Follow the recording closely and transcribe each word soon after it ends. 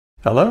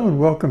Hello and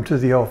welcome to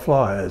the old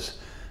Fliers.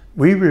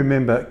 We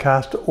remember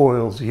castor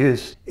oil's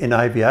use in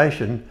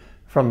aviation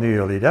from the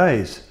early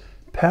days.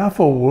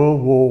 Powerful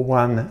World War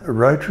I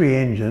rotary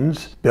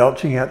engines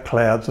belching out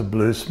clouds of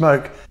blue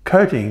smoke,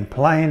 coating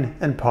plane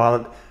and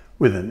pilot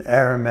with an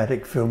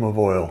aromatic film of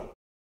oil.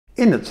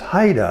 In its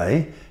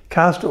heyday,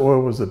 castor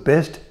oil was the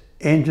best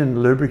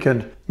engine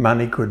lubricant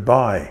money could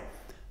buy.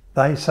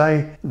 They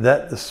say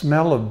that the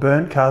smell of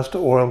burnt castor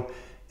oil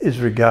is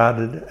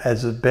regarded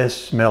as the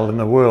best smell in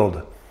the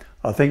world.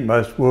 I think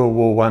most World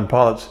War I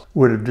pilots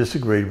would have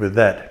disagreed with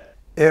that.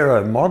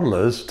 Aero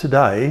modelers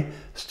today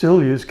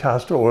still use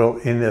castor oil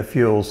in their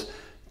fuels,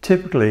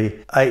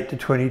 typically 8 to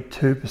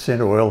 22%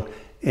 oil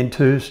in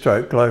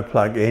two-stroke glow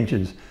plug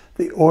engines,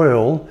 the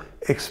oil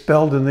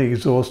expelled in the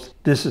exhaust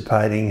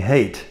dissipating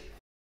heat.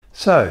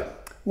 So,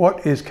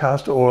 what is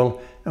castor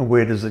oil and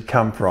where does it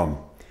come from?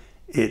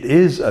 It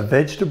is a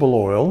vegetable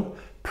oil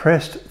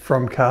pressed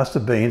from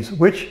castor beans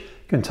which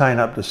contain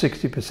up to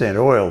 60%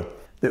 oil.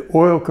 The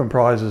oil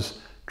comprises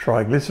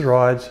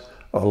triglycerides,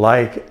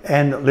 oleic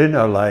and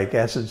linoleic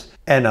acids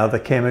and other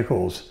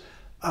chemicals.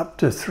 Up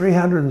to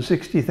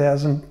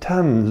 360,000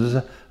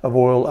 tonnes of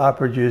oil are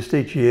produced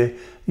each year,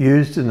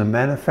 used in the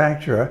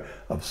manufacture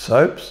of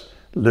soaps,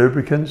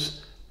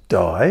 lubricants,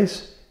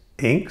 dyes,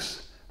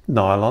 inks,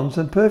 nylons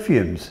and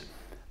perfumes.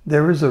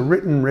 There is a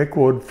written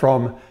record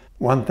from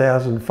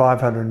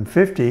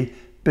 1550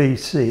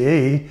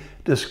 BCE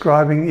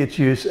describing its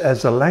use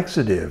as a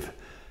laxative.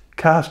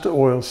 Castor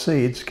oil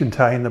seeds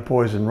contain the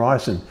poison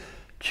ricin.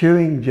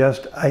 Chewing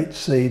just 8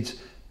 seeds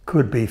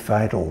could be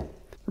fatal.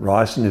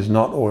 Ricin is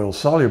not oil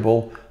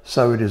soluble,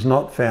 so it is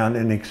not found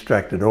in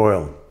extracted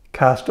oil.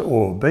 Castor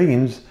oil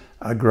beans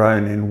are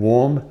grown in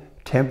warm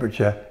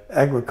temperature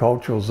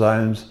agricultural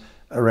zones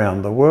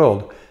around the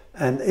world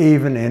and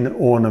even in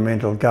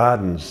ornamental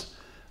gardens.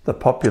 The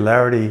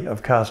popularity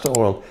of castor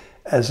oil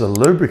as a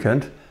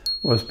lubricant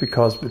was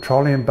because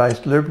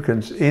petroleum-based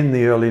lubricants in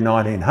the early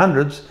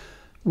 1900s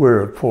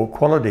were of poor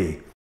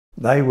quality.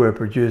 They were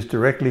produced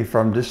directly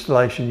from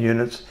distillation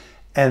units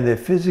and their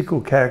physical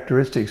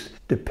characteristics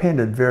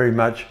depended very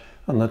much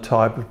on the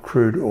type of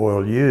crude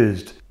oil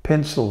used.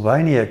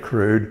 Pennsylvania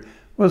crude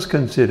was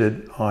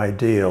considered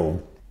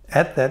ideal.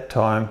 At that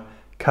time,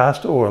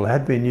 castor oil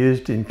had been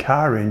used in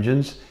car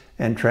engines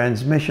and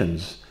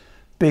transmissions.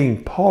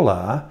 Being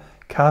polar,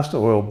 castor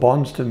oil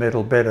bonds to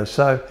metal better,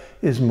 so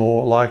is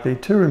more likely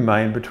to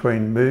remain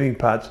between moving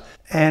parts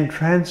and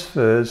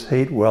transfers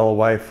heat well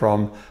away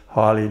from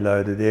highly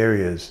loaded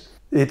areas.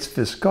 Its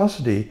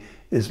viscosity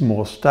is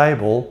more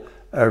stable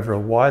over a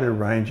wider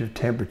range of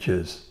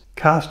temperatures.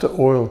 Castor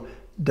oil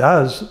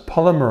does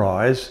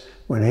polymerize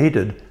when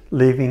heated,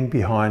 leaving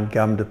behind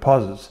gum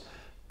deposits,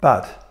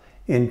 but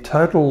in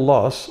total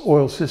loss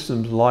oil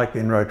systems like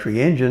in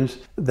rotary engines,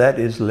 that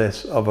is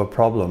less of a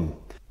problem.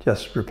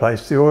 Just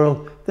replace the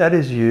oil that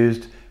is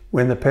used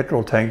when the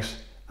petrol tanks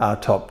are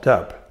topped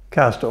up.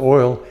 Castor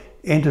oil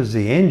enters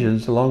the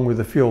engines along with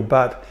the fuel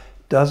but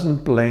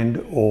doesn't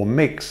blend or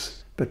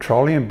mix.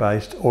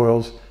 Petroleum-based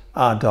oils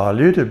are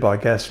diluted by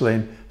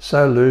gasoline,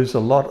 so lose a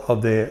lot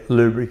of their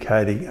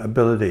lubricating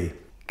ability.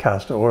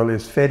 Castor oil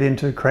is fed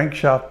into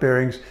crankshaft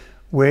bearings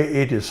where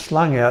it is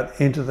slung out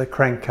into the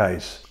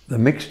crankcase. The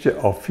mixture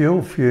of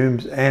fuel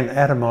fumes and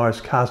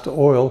atomized castor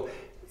oil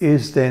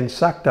is then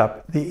sucked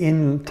up the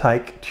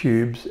intake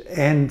tubes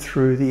and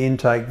through the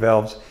intake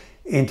valves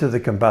into the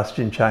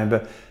combustion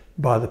chamber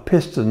by the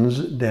piston's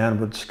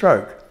downward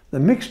stroke. The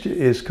mixture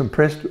is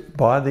compressed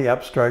by the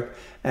upstroke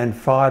and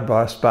fired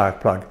by a spark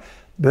plug,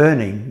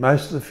 burning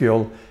most of the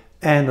fuel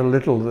and a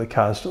little of the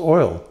castor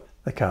oil.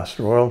 The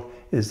castor oil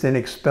is then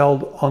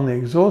expelled on the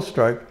exhaust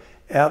stroke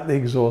out the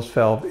exhaust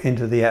valve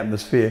into the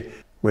atmosphere,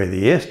 where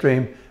the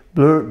airstream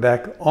blew it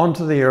back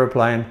onto the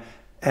aeroplane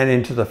and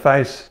into the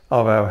face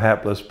of our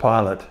hapless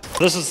pilot.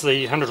 This is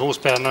the 100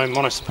 horsepower no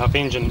monosump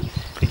engine.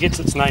 It gets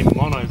its name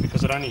mono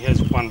because it only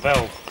has one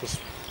valve.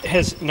 It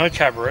has no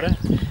carburetor.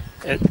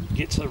 It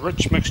gets a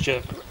rich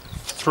mixture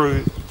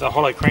through the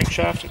hollow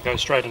crankshaft. It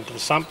goes straight into the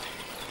sump,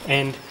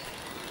 and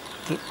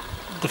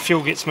the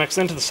fuel gets mixed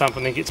into the sump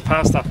and then gets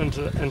passed up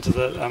into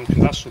the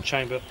combustion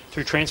chamber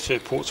through transfer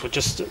ports, which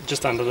are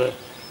just under the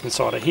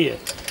inside of here.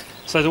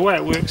 So the way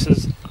it works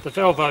is the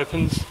valve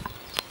opens,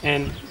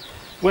 and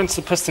once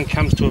the piston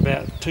comes to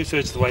about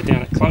 2/3 of the way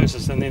down, it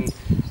closes, and then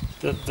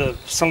the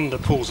cylinder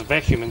pulls a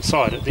vacuum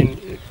inside it. Then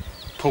it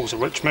pulls a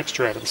rich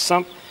mixture out of the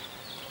sump.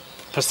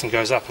 The piston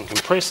goes up and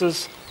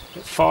compresses.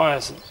 It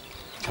fires, it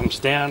comes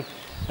down,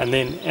 and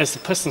then as the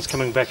piston's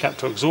coming back up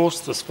to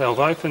exhaust, this valve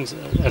opens,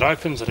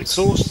 it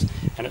exhausts,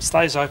 and it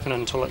stays open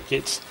until it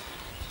gets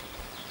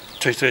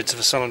 2/3 of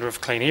a cylinder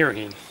of clean air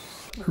again.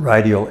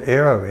 Radial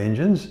aero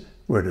engines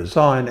were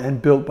designed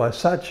and built by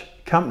such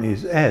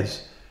companies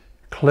as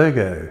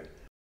Clergo,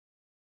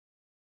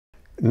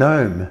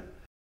 Gnome,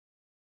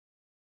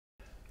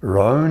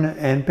 Rhone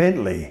and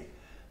Bentley.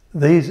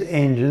 These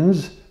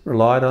engines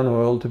relied on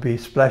oil to be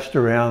splashed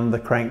around the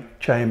crank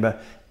chamber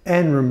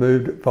and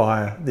removed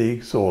via the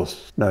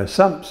exhaust. No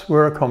sumps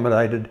were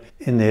accommodated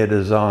in their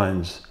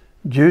designs.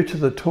 Due to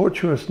the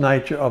tortuous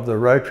nature of the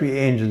rotary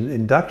engine's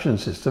induction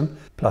system,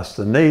 plus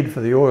the need for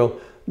the oil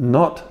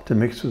not to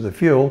mix with the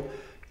fuel,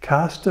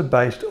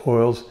 castor-based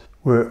oils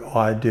were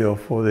ideal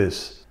for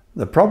this.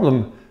 The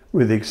problem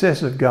with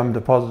excessive gum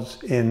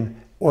deposits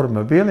in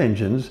automobile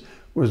engines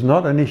was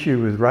not an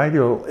issue with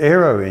radial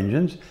aero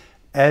engines,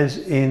 as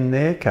in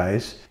their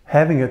case,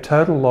 having a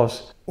total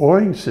loss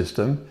oiling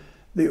system,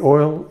 the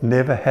oil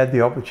never had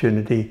the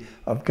opportunity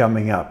of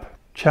gumming up.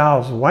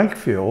 Charles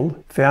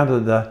Wakefield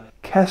founded the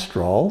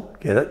Castor Oil,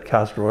 get it,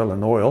 Castor Oil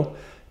and Oil,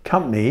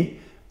 company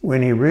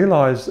when he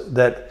realized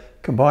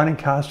that combining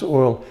castor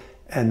oil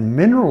and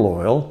mineral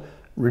oil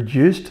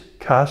reduced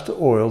castor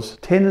oil's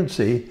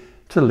tendency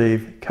to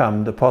leave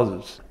cum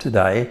deposits.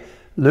 Today,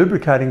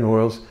 lubricating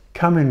oils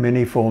come in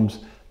many forms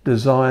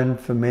designed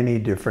for many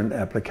different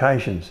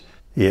applications.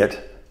 Yet,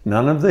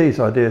 none of these,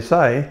 I dare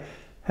say,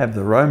 have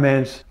the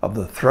romance of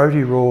the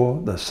throaty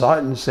roar, the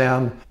sight and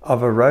sound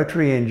of a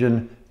rotary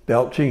engine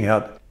belching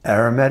out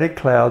aromatic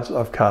clouds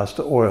of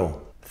castor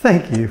oil.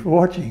 Thank you for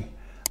watching.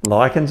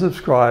 Like and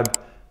subscribe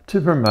to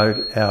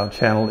promote our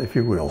channel if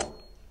you will.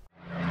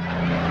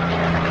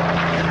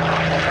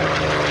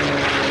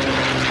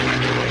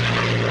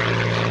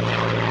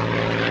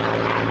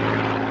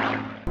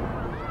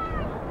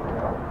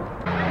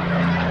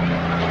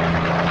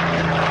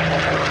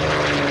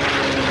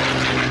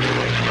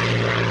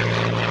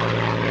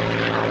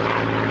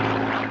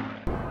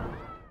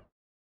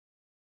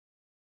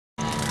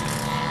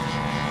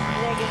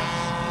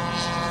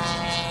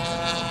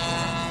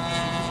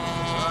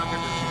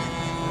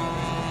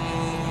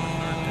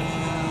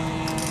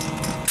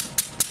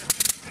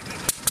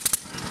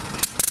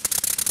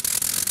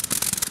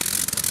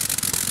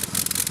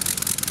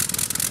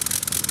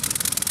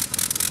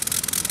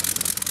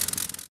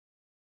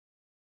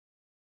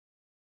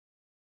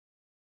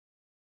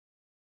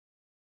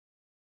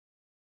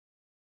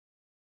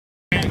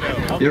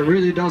 It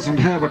really doesn't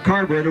have a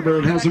carburetor, but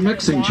it has a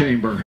mixing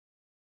chamber.